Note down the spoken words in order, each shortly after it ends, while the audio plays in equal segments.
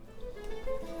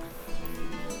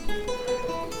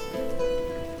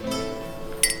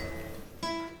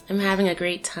I'm having a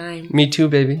great time. Me too,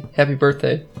 baby. Happy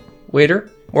birthday.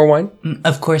 Waiter, more wine?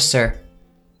 Of course, sir.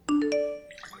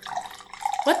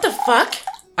 What the fuck?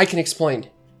 I can explain.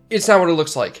 It's not what it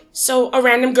looks like. So a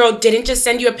random girl didn't just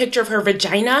send you a picture of her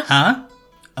vagina? Huh?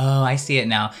 Oh, I see it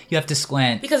now. You have to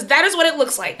squint. Because that is what it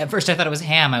looks like. At first I thought it was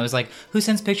ham. I was like, who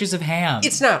sends pictures of ham?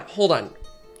 It's not. Hold on.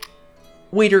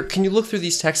 Waiter, can you look through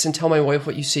these texts and tell my wife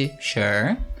what you see?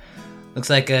 Sure. Looks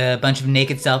like a bunch of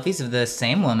naked selfies of the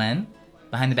same woman.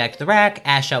 Behind the back of the rack,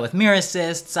 ass shot with mirror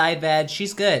assist, side vag,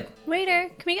 she's good. Waiter,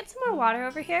 can we get some more water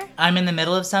over here? I'm in the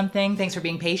middle of something, thanks for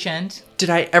being patient. Did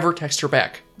I ever text her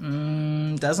back?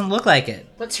 Doesn't look like it.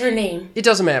 What's her name? It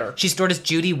doesn't matter. She's stored as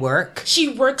Judy Work. She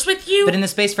works with you? But in the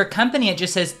space for company, it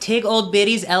just says Tig Old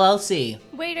Biddies LLC.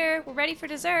 Waiter, we're ready for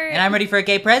dessert. And I'm ready for a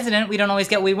gay president. We don't always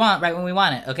get what we want right when we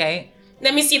want it, okay?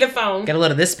 Let me see the phone. Get a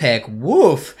load of this pic.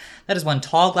 Woof! That is one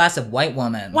tall glass of white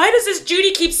woman. Why does this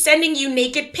Judy keep sending you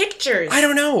naked pictures? I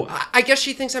don't know. I guess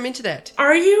she thinks I'm into that.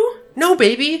 Are you? No,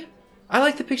 baby. I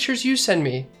like the pictures you send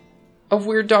me of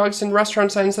weird dogs and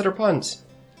restaurant signs that are puns.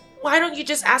 Why don't you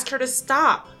just ask her to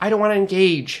stop? I don't want to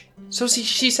engage. So see,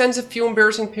 she sends a few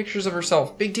embarrassing pictures of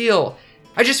herself. Big deal.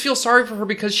 I just feel sorry for her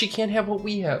because she can't have what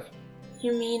we have.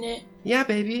 You mean it? Yeah,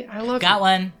 baby. I love Got you.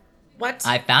 one. What?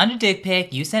 I found a dick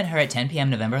pic you sent her at 10 p.m.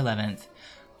 November 11th.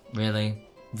 Really?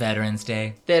 Veterans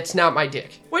Day? That's not my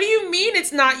dick. What do you mean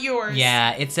it's not yours?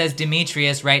 Yeah, it says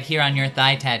Demetrius right here on your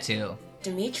thigh tattoo.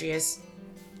 Demetrius?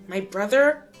 My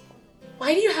brother?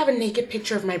 Why do you have a naked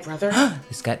picture of my brother?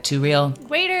 This got too real.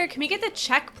 Waiter, can we get the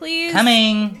check, please?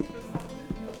 Coming!